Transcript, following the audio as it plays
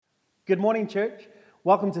Good morning, church.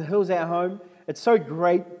 Welcome to Hills at Home. It's so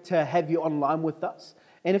great to have you online with us.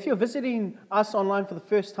 And if you're visiting us online for the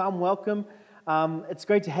first time, welcome. It's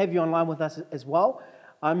great to have you online with us as well.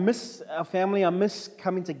 I miss our family. I miss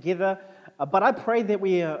coming together. But I pray that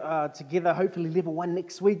we are together, hopefully level 1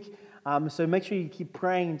 next week. So make sure you keep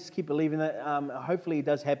praying, just keep believing that. Hopefully it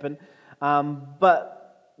does happen.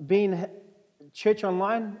 But being church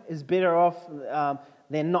online is better off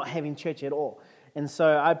than not having church at all. And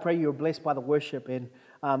so I pray you're blessed by the worship. And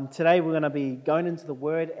today we're going to be going into the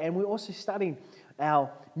Word, and we're also starting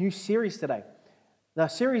our new series today. The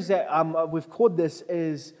series that we've called this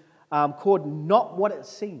is called Not What It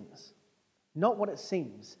Seems. Not What It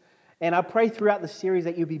Seems. And I pray throughout the series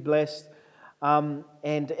that you'll be blessed. And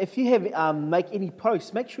if you have make any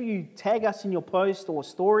posts, make sure you tag us in your post or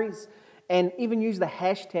stories, and even use the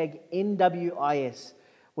hashtag NWIS,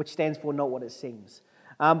 which stands for Not What It Seems.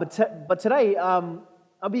 But today,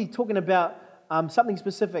 I'll be talking about something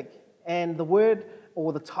specific, and the word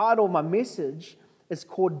or the title of my message is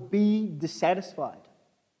called Be Dissatisfied.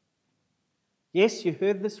 Yes, you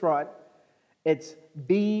heard this right. It's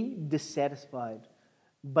Be Dissatisfied,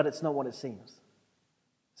 but it's not what it seems.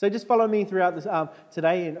 So just follow me throughout this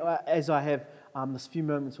today, and as I have this few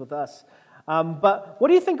moments with us. But what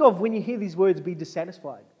do you think of when you hear these words, be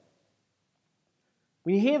dissatisfied?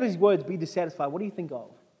 When you hear these words, be dissatisfied, what do you think of?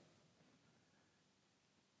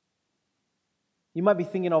 You might be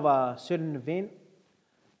thinking of a certain event,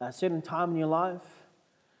 a certain time in your life.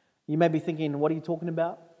 You may be thinking, what are you talking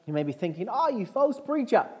about? You may be thinking, oh, you false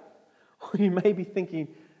preacher. Or you may be thinking,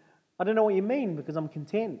 I don't know what you mean because I'm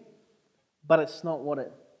content. But it's not what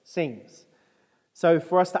it seems. So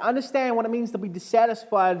for us to understand what it means to be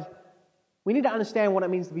dissatisfied, we need to understand what it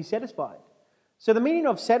means to be satisfied. So the meaning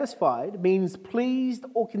of satisfied means pleased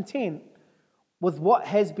or content with what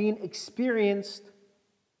has been experienced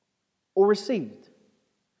or received.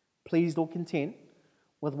 Pleased or content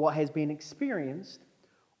with what has been experienced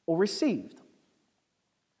or received.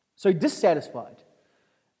 So dissatisfied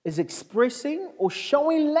is expressing or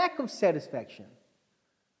showing lack of satisfaction.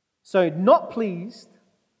 So not pleased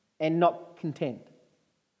and not content.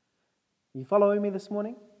 Are you following me this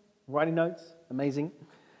morning? Writing notes? Amazing.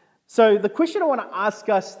 So the question I want to ask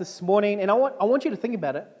us this morning, and I want you to think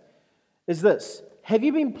about it, is this. Have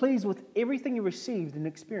you been pleased with everything you received and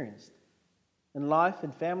experienced in life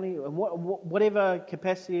and family, and whatever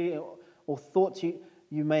capacity or thoughts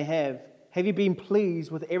you may have? Have you been pleased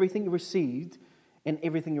with everything you received and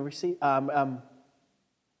everything you received,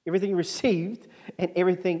 everything you received and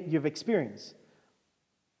everything you've experienced?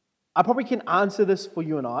 I probably can answer this for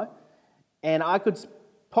you and I could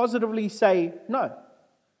positively say no.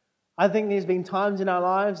 I think there's been times in our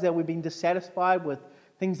lives that we've been dissatisfied with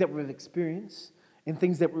things that we've experienced and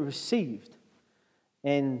things that we've received.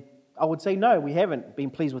 And I would say no, we haven't been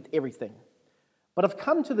pleased with everything. But I've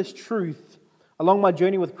come to this truth along my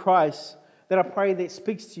journey with Christ that I pray that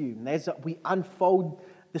speaks to you as we unfold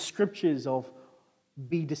the scriptures of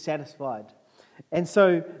be dissatisfied. And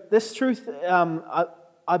so this truth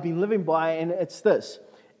I've been living by, and it's this.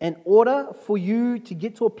 In order for you to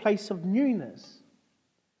get to a place of newness,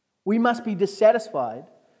 we must be dissatisfied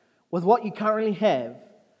with what you currently have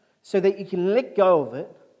so that you can let go of it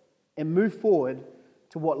and move forward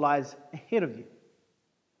to what lies ahead of you.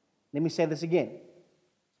 Let me say this again.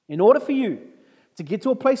 In order for you to get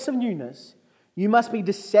to a place of newness, you must be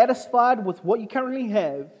dissatisfied with what you currently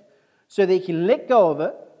have so that you can let go of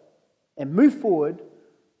it and move forward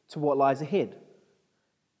to what lies ahead.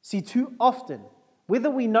 See, too often,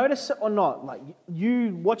 whether we notice it or not, like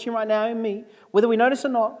you watching right now and me, whether we notice or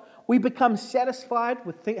not, we become satisfied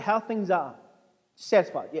with how things are.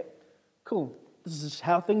 Satisfied, yeah, cool. This is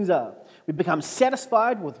how things are. We become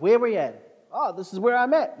satisfied with where we're at. Oh, this is where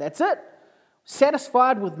I'm at. That's it.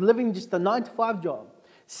 Satisfied with living just a 9-to-5 job.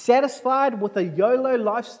 Satisfied with a YOLO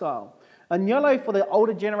lifestyle. And YOLO, for the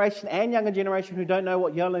older generation and younger generation who don't know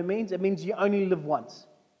what YOLO means, it means you only live once.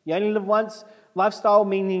 You only live once. Lifestyle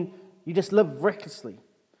meaning you just live recklessly.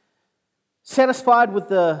 Satisfied with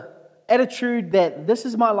the attitude that this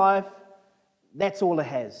is my life, that's all it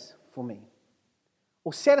has for me.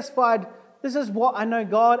 Or satisfied, this is what I know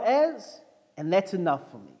God as, and that's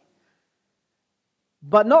enough for me.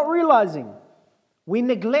 But not realizing we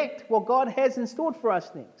neglect what God has in store for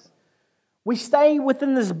us next. We stay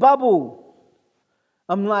within this bubble.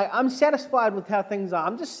 I'm satisfied with how things are.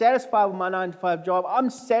 I'm just satisfied with my 9-to-5 job. I'm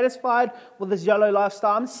satisfied with this YOLO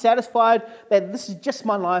lifestyle. I'm satisfied that this is just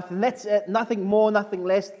my life and that's it. Nothing more, nothing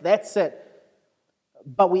less. That's it.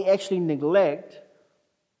 But we actually neglect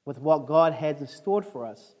with what God has in store for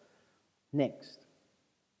us next.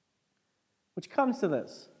 Which comes to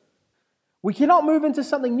this. We cannot move into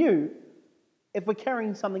something new if we're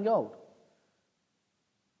carrying something old.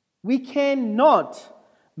 We cannot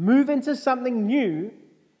move into something new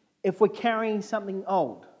if we're carrying something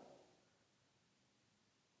old.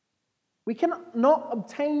 We cannot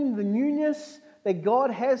obtain the newness that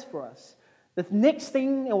God has for us, the next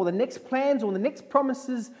thing or the next plans or the next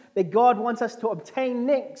promises that God wants us to obtain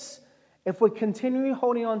next, if we're continually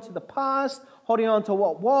holding on to the past, holding on to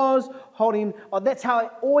what was, that's how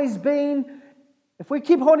it's always been. If we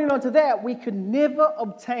keep holding on to that, we could never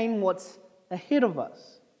obtain what's ahead of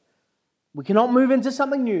us. We cannot move into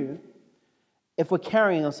something new if we're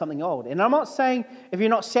carrying on something old. And I'm not saying if you're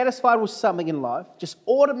not satisfied with something in life, just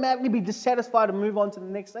automatically be dissatisfied and move on to the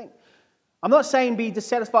next thing. I'm not saying be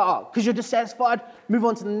dissatisfied, because you're dissatisfied, move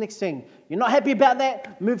on to the next thing. You're not happy about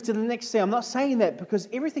that, move to the next thing. I'm not saying that, because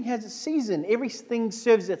everything has its season. Everything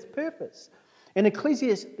serves its purpose. In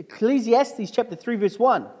Ecclesiastes chapter 3 verse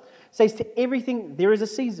 1 says, to everything there is a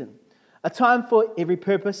season, a time for every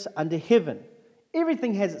purpose under heaven.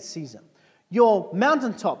 Everything has its season. Your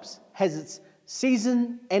mountaintops has its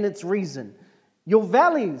season and its reason. Your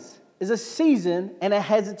valleys is a season and it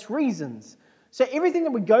has its reasons. So everything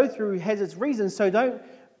that we go through has its reasons. So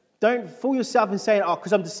don't fool yourself and say, oh,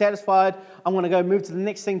 because I'm dissatisfied, I'm going to go move to the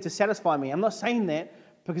next thing to satisfy me. I'm not saying that,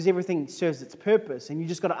 because everything serves its purpose and you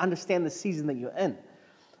just got to understand the season that you're in.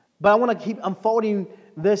 But I want to keep unfolding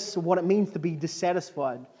this, what it means to be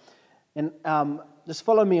dissatisfied. And just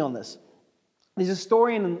follow me on this. There's a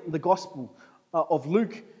story in the Gospel of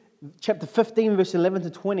Luke, chapter 15, verse 11 to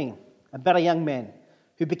 20, about a young man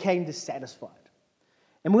who became dissatisfied.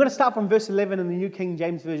 And we're going to start from verse 11 in the New King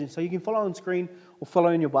James Version, so you can follow on screen or follow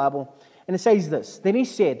in your Bible. And it says this, then he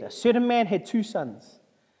said, a certain man had 2 sons,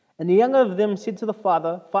 and the younger of them said to the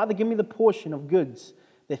father, Father, give me the portion of goods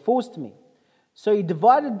that falls to me. So he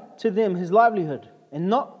divided to them his livelihood, and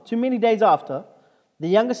not too many days after, the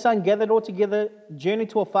younger son gathered all together,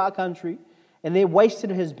 journeyed to a far country, and there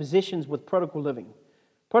wasted his possessions with prodigal living.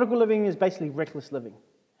 Prodigal living is basically reckless living.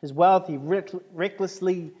 His wealth, he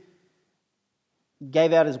recklessly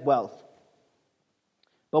gave out his wealth.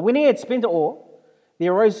 But when he had spent it all,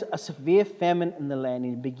 there arose a severe famine in the land,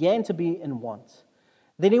 and he began to be in want.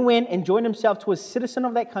 Then he went and joined himself to a citizen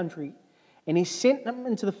of that country, and he sent him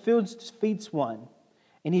into the fields to feed swine.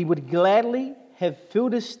 And he would gladly have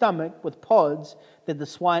filled his stomach with pods that the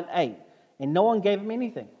swine ate, and no one gave him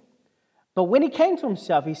anything. But when he came to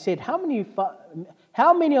himself, he said, How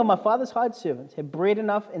many of my father's hired servants have bread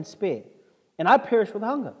enough and spare, and I perish with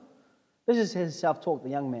hunger? This is his self-talk, the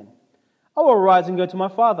young man. I will arise and go to my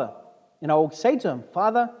father, and I will say to him,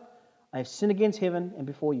 Father, I have sinned against heaven and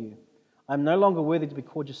before you. I am no longer worthy to be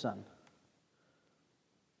called your son.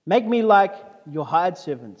 Make me like your hired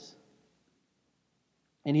servants.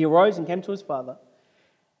 And he arose and came to his father,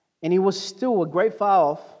 and he was still a great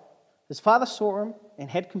far off. His father saw him and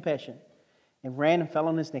had compassion, and ran and fell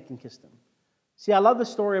on his neck and kissed him. See, I love the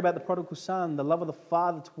story about the prodigal son, the love of the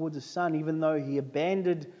father towards his son. Even though he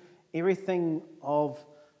abandoned everything of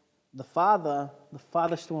the father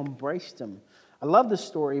still embraced him. I love this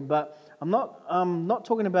story, but I'm not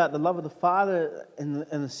talking about the love of the father in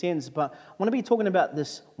a sense, but I want to be talking about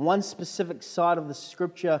this one specific side of the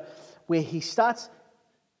scripture where he starts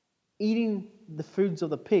eating the foods of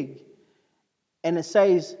the pig. And it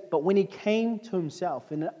says, but when he came to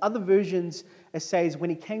himself. In other versions, it says, when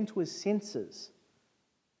he came to his senses.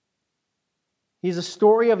 Here's a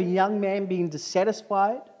story of a young man being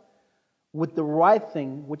dissatisfied with the right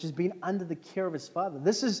thing, which has been under the care of his father.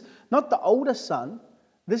 This is not the older son.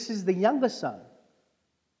 This is the younger son.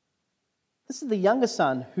 This is the younger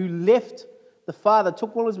son who left the father,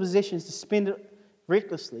 took all his possessions to spend it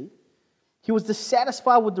recklessly. He was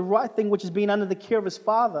dissatisfied with the right thing, which has been under the care of his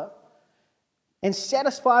father, and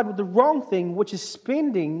satisfied with the wrong thing, which is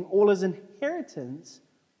spending all his inheritance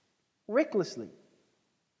recklessly.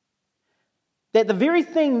 That the very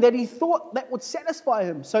thing that he thought that would satisfy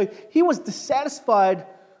him. So he was dissatisfied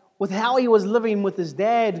with how he was living with his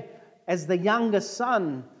dad as the younger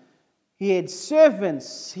son. He had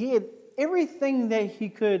servants. He had everything that he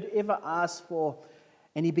could ever ask for.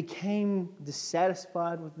 And he became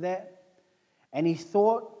dissatisfied with that. And he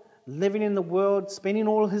thought living in the world, spending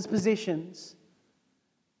all his possessions,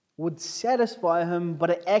 would satisfy him,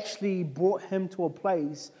 but it actually brought him to a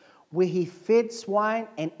place where he fed swine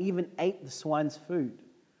and even ate the swine's food.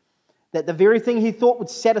 That the very thing he thought would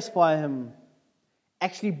satisfy him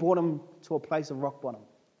actually brought him to a place of rock bottom.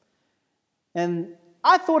 And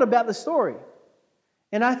I thought about the story,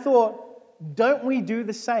 and I thought, don't we do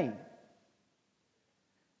the same?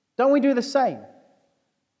 Don't we do the same?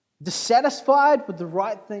 Dissatisfied with the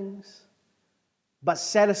right things, but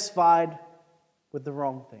satisfied with the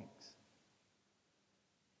wrong things.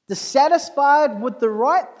 Dissatisfied with the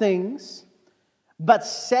right things, but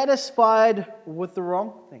satisfied with the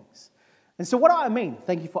wrong things. And so what do I mean?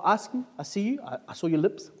 Thank you for asking. I see you. I saw your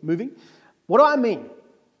lips moving. What do I mean?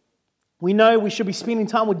 We know we should be spending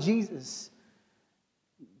time with Jesus,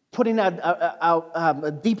 putting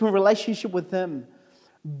a deeper relationship with Him,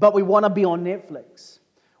 but we want to be on Netflix.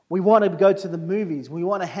 We want to go to the movies. We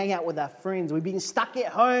want to hang out with our friends. We've been stuck at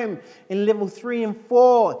home in level 3 and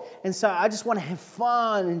 4. And so I just want to have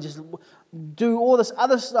fun and just do all this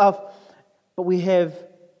other stuff. But we have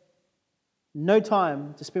no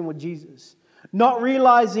time to spend with Jesus. Not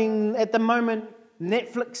realizing at the moment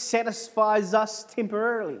Netflix satisfies us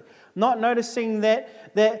temporarily. Not noticing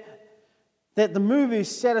that the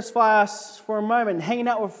movies satisfy us for a moment. Hanging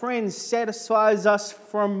out with friends satisfies us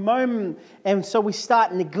for a moment. And so we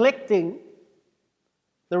start neglecting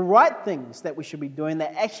the right things that we should be doing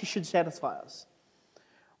that actually should satisfy us.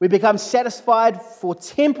 We become satisfied for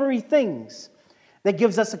temporary things that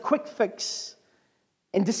gives us a quick fix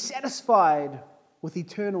and dissatisfied with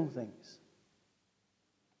eternal things.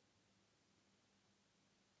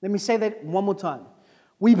 Let me say that one more time.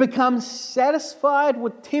 We become satisfied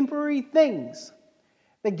with temporary things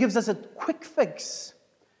that gives us a quick fix,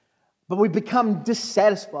 but we become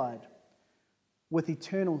dissatisfied with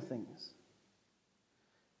eternal things.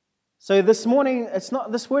 So this morning,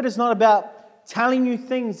 this word is not about telling you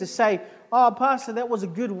things to say, "Oh, Pastor, that was a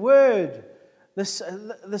good word."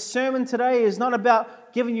 The sermon today is not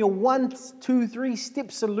about giving you a 1, 2, 3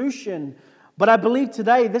 step solution, but I believe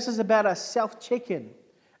today this is about a self-check-in,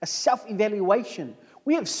 a self-evaluation.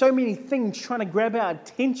 We have so many things trying to grab our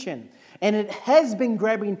attention, and it has been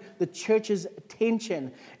grabbing the church's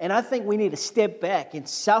attention. And I think we need to step back and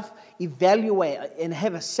self-evaluate and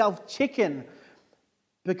have a self-check-in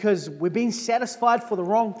because we're being satisfied for the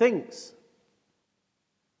wrong things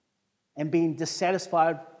and being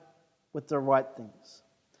dissatisfied with the right things.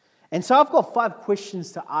 And so I've got 5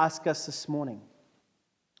 questions to ask us this morning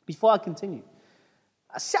before I continue.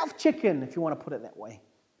 A self-check-in, if you want to put it that way.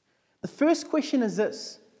 The first question is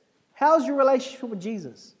this: how's your relationship with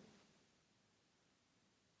Jesus?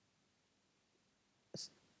 It's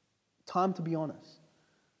time to be honest.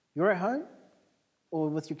 You're at home or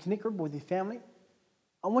with your connect group or with your family.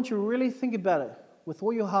 I want you to really think about it with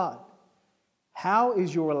all your heart. How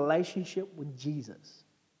is your relationship with Jesus?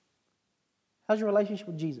 How's your relationship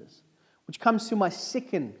with Jesus? Which comes to my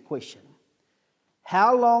second question.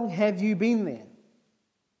 How long have you been there?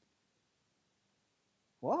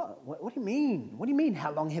 What? What do you mean? What do you mean,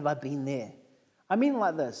 how long have I been there? I mean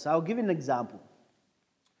like this. I'll give you an example.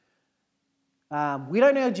 We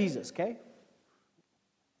don't know Jesus, okay?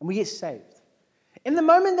 And we get saved. In the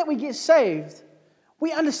moment that we get saved,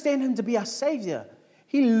 we understand Him to be our Savior.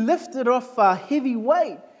 He lifted off our heavy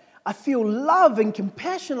weight. I feel love and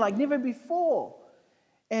compassion like never before.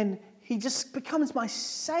 And He just becomes my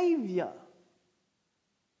Savior.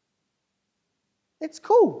 It's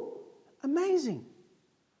cool. Amazing.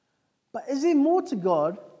 But is there more to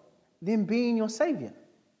God than being your Savior?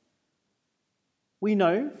 We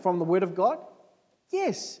know from the Word of God,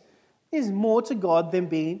 yes, there's more to God than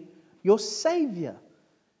being your Savior.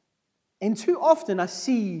 And too often I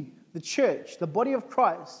see the church, the body of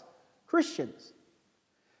Christ, Christians,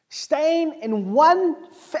 staying in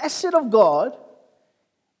one facet of God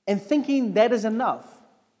and thinking that is enough.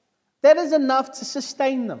 That is enough to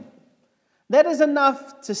sustain them. That is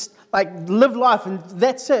enough to live life and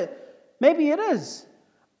that's it. Maybe it is.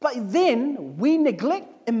 But then we neglect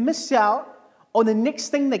and miss out on the next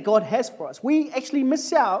thing that God has for us. We actually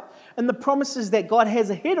miss out on the promises that God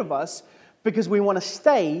has ahead of us because we want to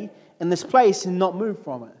stay in this place and not move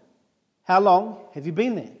from it. How long have you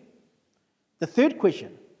been there? The third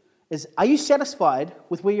question is, are you satisfied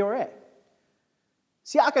with where you're at?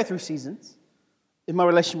 See, I go through seasons in my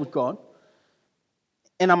relationship with God,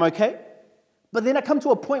 and I'm okay. But then I come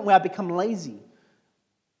to a point where I become lazy.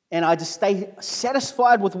 And I just stay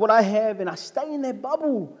satisfied with what I have, and I stay in that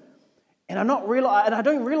bubble. And I don't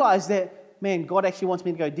realize that, man, God actually wants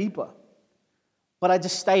me to go deeper. But I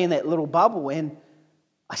just stay in that little bubble, and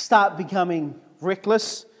I start becoming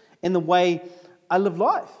reckless in the way I live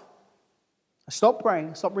life. I stop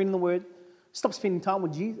praying, stop reading the Word, stop spending time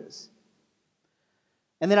with Jesus.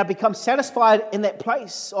 And then I become satisfied in that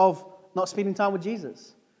place of not spending time with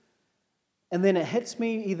Jesus. And then it hits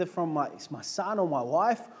me either from my son or my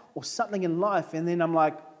wife or something in life. And then I'm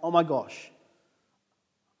like, oh my gosh,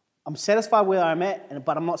 I'm satisfied where I'm at,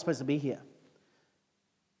 but I'm not supposed to be here.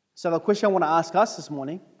 So the question I want to ask us this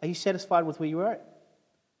morning, are you satisfied with where you're at?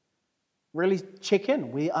 Really check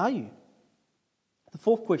in. Where are you? The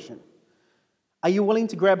fourth question, Are you willing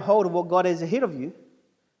to grab hold of what God has ahead of you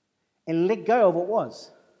and let go of what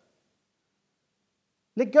was?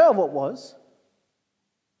 Let go of what was.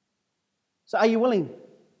 So are you willing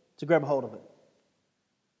to grab hold of it?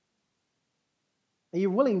 Are you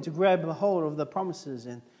willing to grab a hold of the promises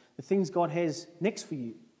and the things God has next for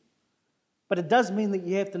you? But it does mean that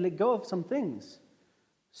you have to let go of some things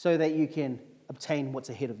so that you can obtain what's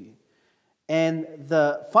ahead of you. And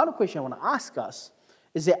the final question I want to ask us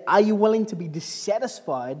is that, are you willing to be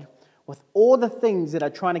dissatisfied with all the things that are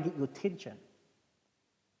trying to get your attention?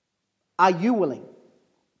 Are you willing?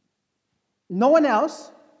 No one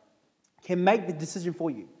else can make the decision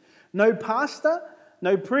for you. No pastor,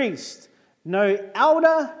 no priest, no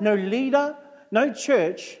elder, no leader, no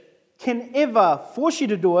church can ever force you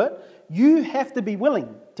to do it. You have to be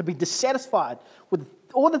willing to be dissatisfied with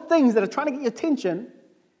all the things that are trying to get your attention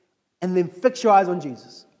and then fix your eyes on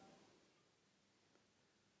Jesus.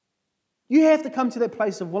 You have to come to that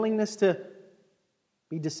place of willingness to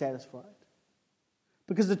be dissatisfied.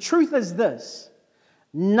 Because the truth is this: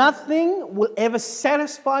 nothing will ever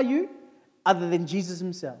satisfy you other than Jesus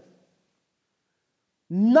himself.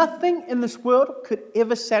 Nothing in this world could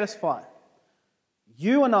ever satisfy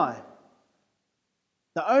you and I.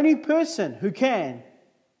 The only person who can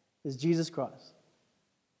is Jesus Christ.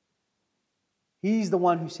 He's the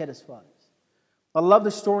one who satisfies. I love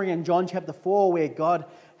the story in John chapter 4 where God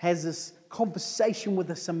has this conversation with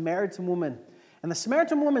a Samaritan woman. And the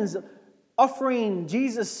Samaritan woman is offering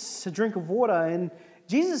Jesus a drink of water. And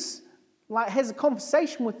Jesus has a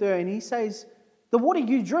conversation with her and he says, "The water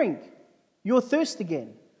you drink, you'll thirst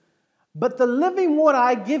again. But the living water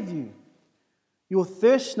I give you, you'll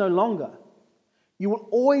thirst no longer. You will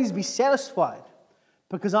always be satisfied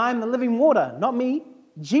because I am the living water, not me.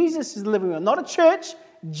 Jesus is the living water, not a church.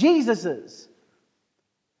 Jesus is.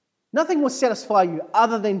 Nothing will satisfy you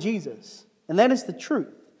other than Jesus. And that is the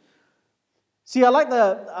truth." See, I like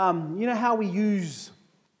you know how we use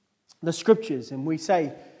the scriptures and we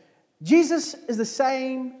say, Jesus is the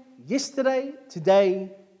same yesterday,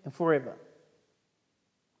 today, and forever.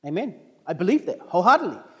 Amen. I believe that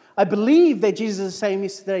wholeheartedly. I believe that Jesus is the same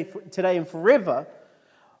yesterday, today, and forever.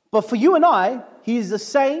 But for you and I, he is the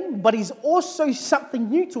same, but he's also something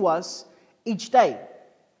new to us each day.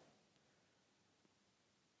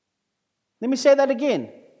 Let me say that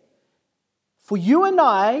again. For you and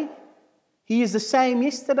I, he is the same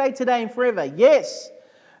yesterday, today, and forever. Yes,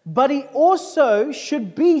 but he also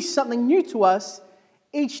should be something new to us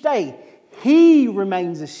each day. He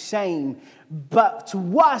remains the same, but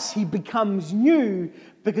to us, he becomes new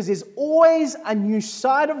because there's always a new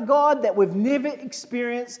side of God that we've never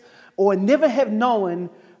experienced or never have known,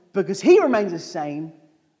 because he remains the same,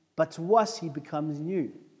 but to us, he becomes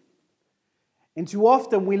new. And too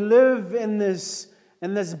often we live in this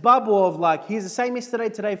bubble of like, he's the same yesterday,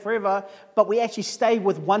 today, forever, but we actually stay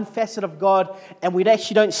with one facet of God and we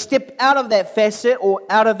actually don't step out of that facet or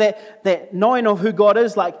out of that knowing of who God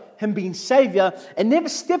is, like him being Savior, and never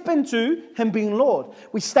step into him being Lord.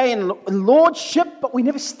 We stay in Lordship, but we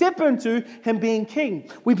never step into him being King.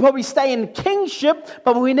 We probably stay in Kingship,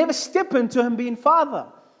 but we never step into him being Father.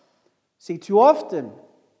 See, too often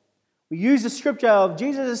we use the scripture of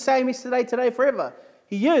Jesus is the same yesterday, today, forever.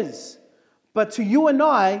 He is. But to you and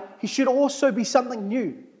I, he should also be something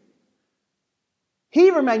new.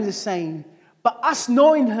 He remains the same, but us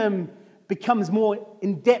knowing him becomes more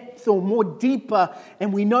in depth or more deeper,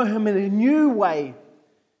 and we know him in a new way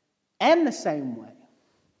and the same way.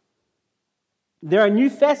 There are new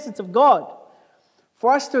facets of God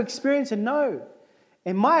for us to experience and know.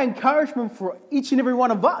 And my encouragement for each and every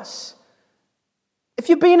one of us, if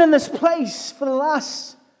you've been in this place for the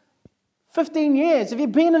last 15 years, if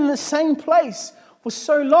you've been in the same place for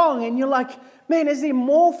so long and you're like, man, is there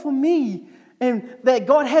more for me and that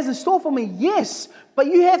God has in store for me? Yes, but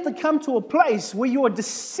you have to come to a place where you are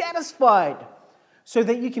dissatisfied so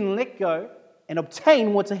that you can let go and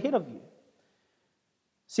obtain what's ahead of you.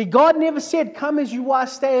 See, God never said, come as you are,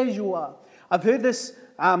 stay as you are. I've heard this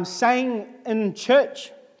saying in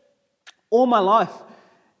church all my life,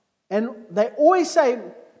 and they always say,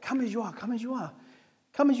 come as you are, come as you are.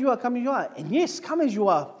 Come as you are, come as you are. And yes, come as you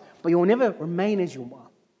are, but you will never remain as you are.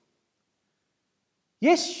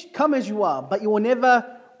 Yes, come as you are, but you will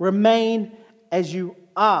never remain as you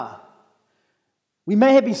are. We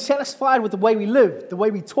may have been satisfied with the way we lived, the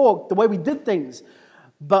way we talked, the way we did things,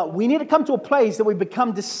 but we need to come to a place that we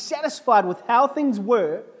become dissatisfied with how things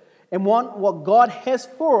were and want what God has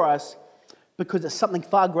for us, because it's something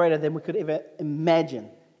far greater than we could ever imagine.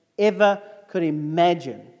 Ever could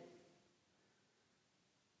imagine.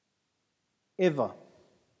 Ever.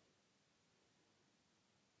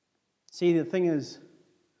 See, the thing is,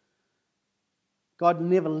 God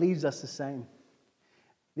never leaves us the same.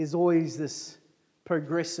 There's always this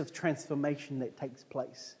progressive transformation that takes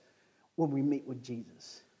place when we meet with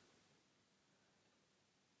Jesus.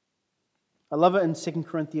 I love it in 2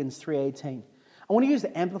 Corinthians 3:18. I want to use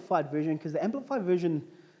the Amplified Version because the Amplified Version,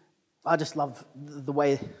 I just love the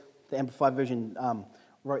way the Amplified Version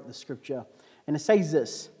wrote the scripture. And it says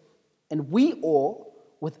this, "And we all,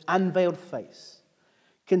 with unveiled face,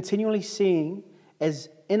 continually seeing as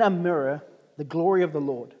in a mirror the glory of the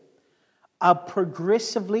Lord, are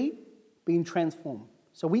progressively being transformed."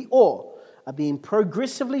 So we all are being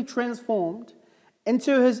progressively transformed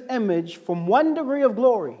into His image from one degree of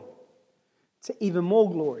glory to even more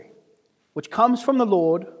glory, which comes from the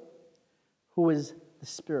Lord, who is the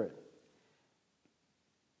Spirit.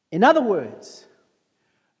 In other words,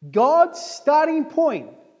 God's starting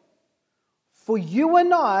point for you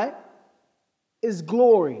and I is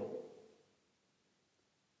glory.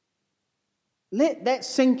 Let that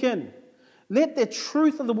sink in. Let the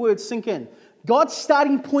truth of the word sink in. God's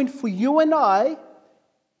starting point for you and I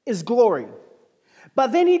is glory.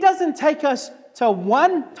 But then He doesn't take us to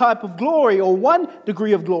one type of glory or one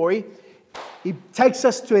degree of glory. He takes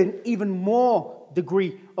us to an even more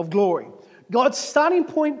degree of glory. God's starting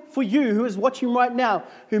point for you who is watching right now,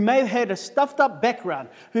 who may have had a stuffed up background,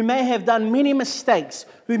 who may have done many mistakes,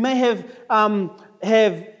 who may have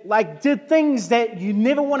did things that you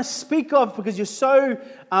never want to speak of because you're so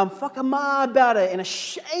whakama about it and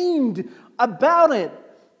ashamed about it.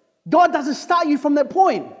 God doesn't start you from that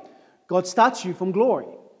point. God starts you from glory.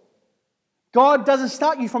 God doesn't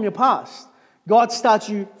start you from your past. God starts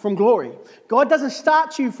you from glory. God doesn't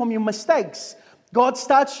start you from your mistakes. God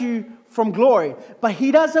starts you from glory. But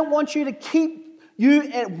He doesn't want you to keep you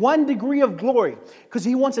at one degree of glory because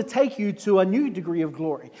He wants to take you to a new degree of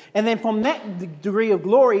glory. And then from that degree of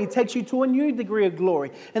glory, He takes you to a new degree of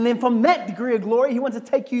glory. And then from that degree of glory, He wants to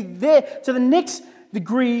take you there to the next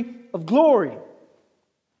degree of glory.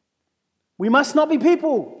 We must not be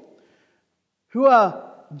people who are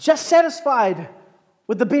just satisfied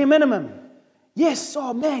with the bare minimum. Yes,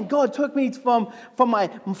 oh man, God took me from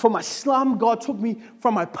my slum. God took me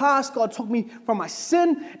from my past. God took me from my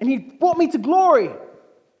sin, and He brought me to glory.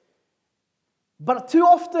 But too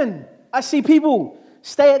often, I see people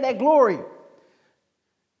stay at that glory.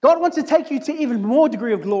 God wants to take you to even more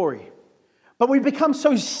degree of glory. But we become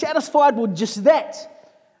so satisfied with just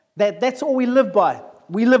that's all we live by.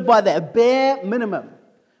 We live by that bare minimum.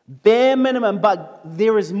 Bare minimum, but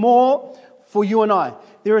there is more for you and I.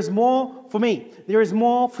 There is more for me. There is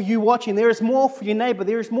more for you watching. There is more for your neighbor.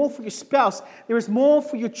 There is more for your spouse. There is more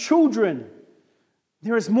for your children.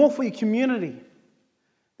 There is more for your community.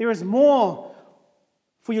 There is more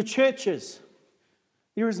for your churches.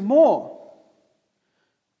 There is more.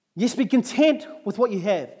 Yes, be content with what you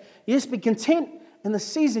have. Yes, be content in the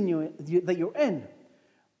season that you're in.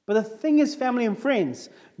 But the thing is, family and friends,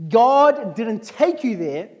 God didn't take you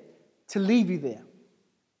there to leave you there.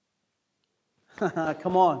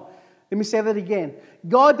 Come on. Let me say that again.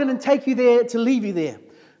 God didn't take you there to leave you there.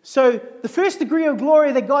 So the first degree of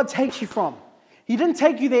glory that God takes you from, He didn't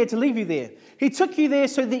take you there to leave you there. He took you there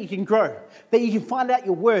so that you can grow, that you can find out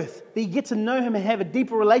your worth, that you get to know Him and have a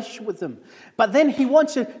deeper relationship with Him. But then He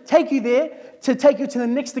wants to take you there to take you to the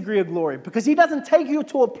next degree of glory, because He doesn't take you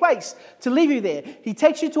to a place to leave you there. He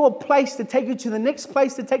takes you to a place to take you to the next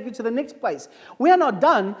place, to take you to the next place. We are not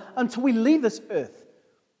done until we leave this earth.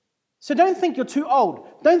 So don't think you're too old.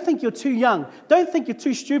 Don't think you're too young. Don't think you're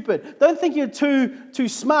too stupid. Don't think you're too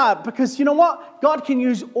smart, because you know what? God can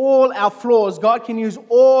use all our flaws. God can use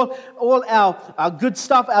all our good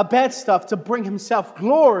stuff, our bad stuff to bring Himself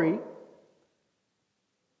glory.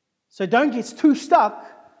 So don't get too stuck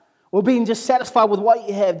with being just satisfied with what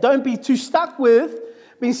you have. Don't be too stuck with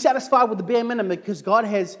being satisfied with the bare minimum, because God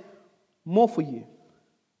has more for you.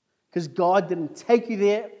 Because God didn't take you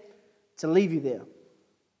there to leave you there.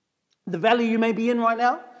 The valley you may be in right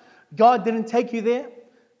now, God didn't take you there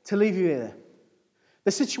to leave you there.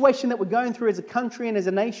 The situation that we're going through as a country and as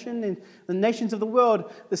a nation and the nations of the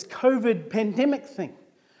world, this COVID pandemic thing,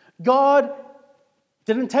 God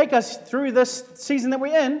didn't take us through this season that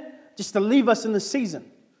we're in just to leave us in this season.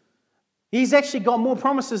 He's actually got more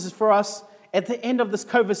promises for us at the end of this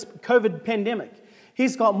COVID pandemic.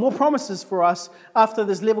 He's got more promises for us after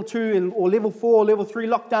this level 2 or level 4 or level 3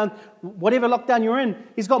 lockdown, whatever lockdown you're in.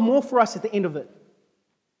 He's got more for us at the end of it.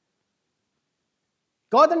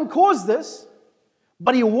 God didn't cause this,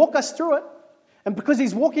 but He'll walk us through it. And because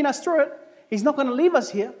He's walking us through it, He's not going to leave us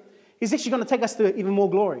here. He's actually going to take us to even more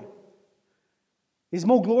glory. There's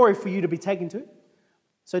more glory for you to be taken to.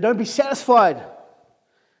 So don't be satisfied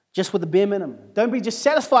just with the bare minimum. Don't be just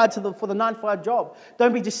satisfied for the 9-to-5 job.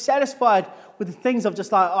 Don't be just satisfied with the things of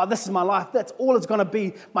just like, oh, this is my life. That's all it's going to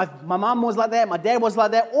be. My mom was like that. My dad was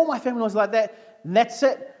like that. All my family was like that. And that's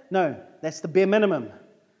it. No, that's the bare minimum.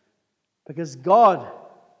 Because God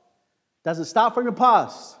doesn't start from your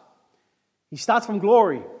past. He starts from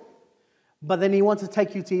glory. But then He wants to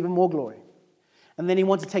take you to even more glory. And then He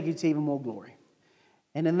wants to take you to even more glory.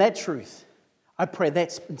 And in that truth, I pray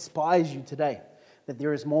that inspires you today. That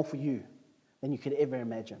there is more for you than you could ever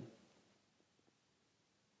imagine.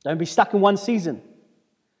 Don't be stuck in one season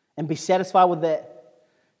and be satisfied with that.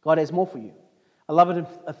 God has more for you. I love it in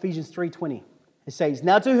Ephesians 3:20. It says,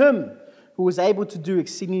 "Now to Him who is able to do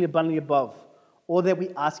exceedingly abundantly above all that we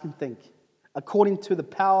ask and think, according to the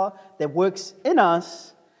power that works in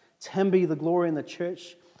us, to Him be the glory in the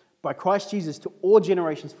church by Christ Jesus to all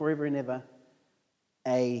generations forever and ever.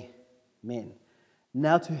 Amen."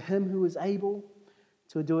 Now to Him who is able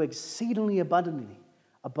to do exceedingly abundantly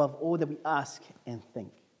above all that we ask and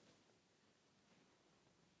think.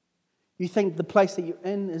 You think the place that you're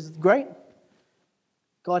in is great?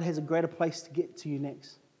 God has a greater place to get to you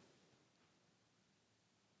next.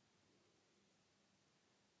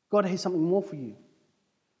 God has something more for you.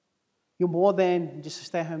 You're more than just a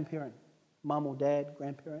stay-at-home parent, mum or dad,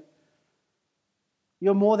 grandparent.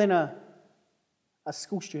 You're more than a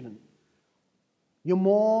school student. You're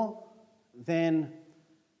more than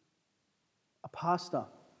a pastor.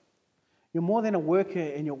 You're more than a worker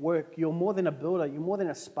in your work. You're more than a builder. You're more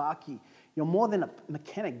than a sparky. You're more than a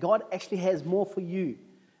mechanic. God actually has more for you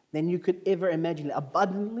than you could ever imagine,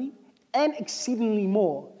 abundantly and exceedingly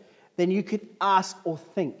more than you could ask or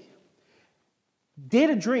think. Dare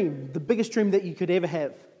to dream the biggest dream that you could ever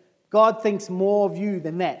have. God thinks more of you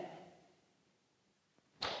than that.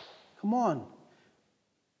 Come on.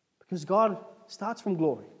 Because God starts from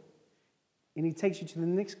glory and He takes you to the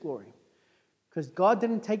next glory. Because God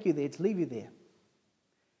didn't take you there to leave you there.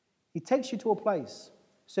 He takes you to a place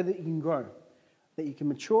so that you can grow, that you can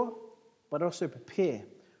mature, but also prepare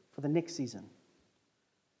for the next season.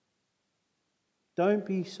 Don't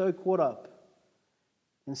be so caught up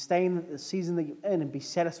in staying in the season that you're in and be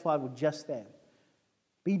satisfied with just that.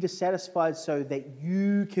 Be dissatisfied so that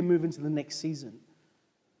you can move into the next season.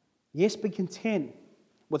 Yes, be content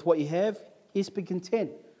with what you have. Yes, be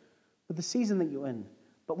content with the season that you're in.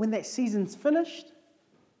 But when that season's finished,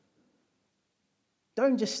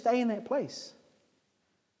 don't just stay in that place.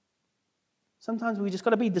 Sometimes we just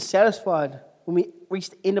got to be dissatisfied when we reach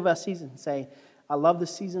the end of our season. Say, I love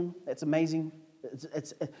this season. It's amazing.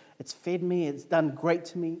 It's fed me. It's done great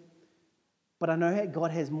to me. But I know that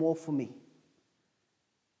God has more for me.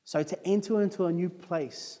 So to enter into a new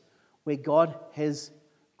place where God has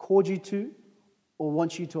called you to or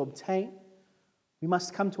wants you to obtain, we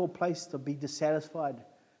must come to a place to be dissatisfied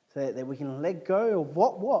so that we can let go of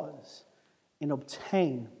what was and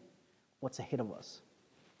obtain what's ahead of us.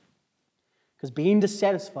 Because being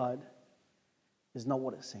dissatisfied is not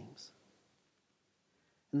what it seems.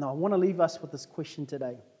 And I want to leave us with this question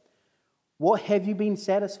today. What have you been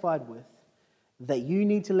satisfied with that you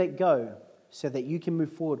need to let go so that you can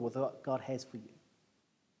move forward with what God has for you?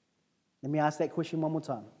 Let me ask that question one more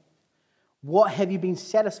time. What have you been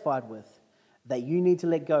satisfied with that you need to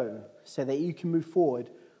let go so that you can move forward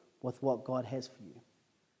with what God has for you?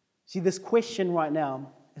 See, this question right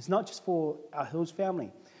now is not just for our Hills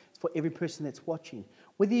family. It's for every person that's watching.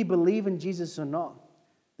 Whether you believe in Jesus or not,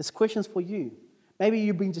 this question's for you. Maybe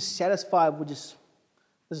you've been just satisfied with this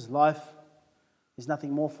is life. There's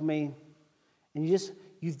nothing more for me. And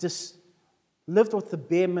you've just lived with the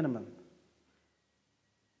bare minimum.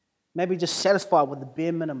 Maybe just satisfied with the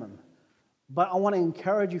bare minimum. But I want to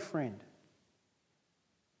encourage you, friend.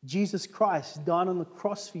 Jesus Christ died on the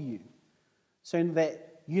cross for you so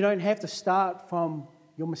that you don't have to start from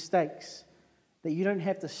your mistakes, that you don't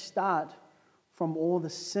have to start from all the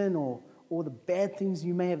sin or all the bad things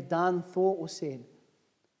you may have done, thought, or said.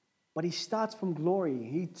 But He starts from glory.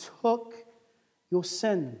 He took your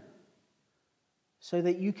sin so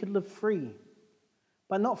that you could live free,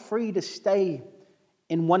 but not free to stay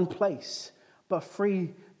in one place, but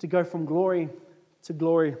free to go from glory to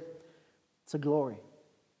glory to glory.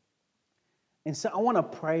 And so I want to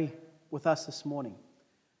pray with us this morning.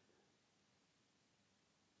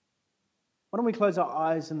 Why don't we close our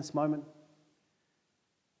eyes in this moment?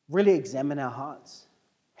 Really examine our hearts.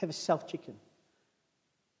 Have a self-check-in.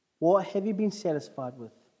 What have you been satisfied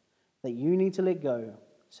with that you need to let go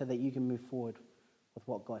so that you can move forward with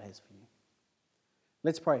what God has for you?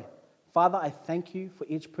 Let's pray. Father, I thank you for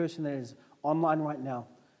each person that is online right now.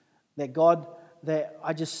 That God, that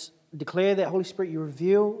I just declare that, Holy Spirit, you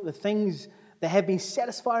reveal the things that have been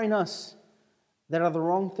satisfying us that are the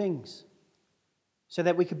wrong things, so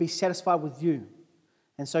that we could be satisfied with you.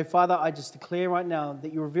 And so, Father, I just declare right now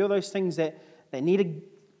that you reveal those things that we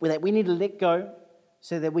need to let go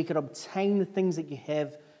so that we could obtain the things that you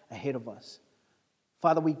have ahead of us.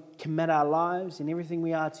 Father, we commit our lives and everything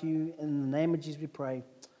we are to you. In the name of Jesus we pray.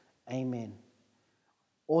 Amen.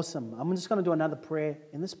 Awesome. I'm just going to do another prayer.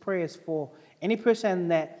 And this prayer is for any person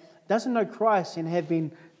that doesn't know Christ and have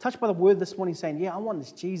been touched by the word this morning saying, yeah, I want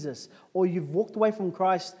this Jesus. Or you've walked away from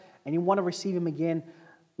Christ and you want to receive him again.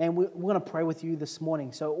 Man, we're going to pray with you this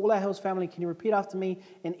morning. So all our Hills family, can you repeat after me?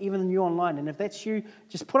 And even you online. And if that's you,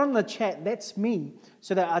 just put on the chat, that's me,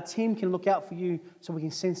 so that our team can look out for you so we can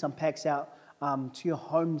send some packs out to your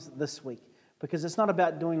homes this week. Because it's not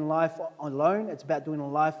about doing life alone. It's about doing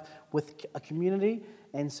life with a community.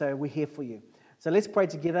 And so we're here for you. So let's pray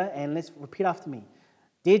together and let's repeat after me.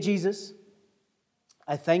 Dear Jesus,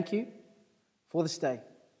 I thank you for this day.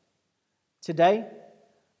 Today,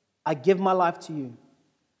 I give my life to you.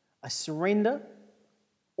 I surrender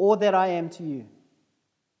all that I am to you.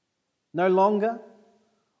 No longer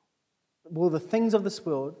will the things of this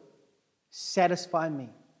world satisfy me.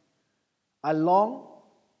 I long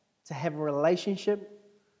to have a relationship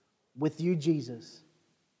with you, Jesus.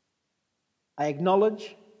 I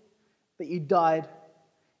acknowledge that you died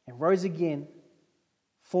and rose again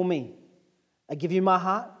for me. I give you my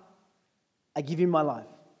heart. I give you my life.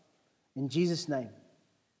 In Jesus' name,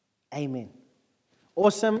 amen.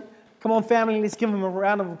 Awesome. Come on, family, let's give them a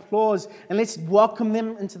round of applause and let's welcome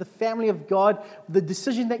them into the family of God. The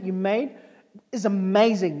decision that you made is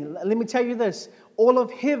amazing. Let me tell you this. All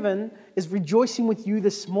of heaven is rejoicing with you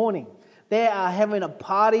this morning. They are having a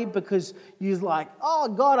party because you're like, oh,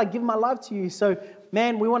 God, I give my life to you. So,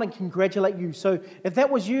 man, we want to congratulate you. So if that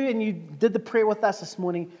was you and you did the prayer with us this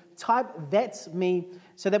morning, type, that's me,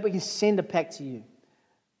 so that we can send a pack to you.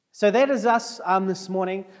 So that is us this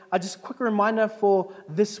morning. Just a quick reminder for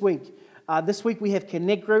this week. This week we have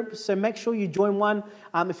Connect groups, so make sure you join one.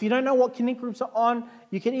 If you don't know what Connect groups are on,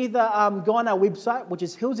 you can either go on our website, which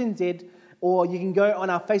is Hills NZ, or you can go on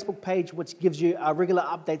our Facebook page, which gives you regular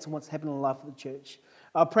updates on what's happening in the life of the church.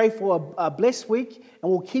 I pray for a blessed week,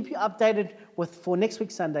 and we'll keep you updated for next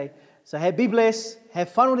week Sunday. So be blessed,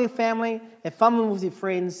 have fun with your family, have fun with your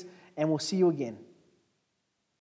friends, and we'll see you again.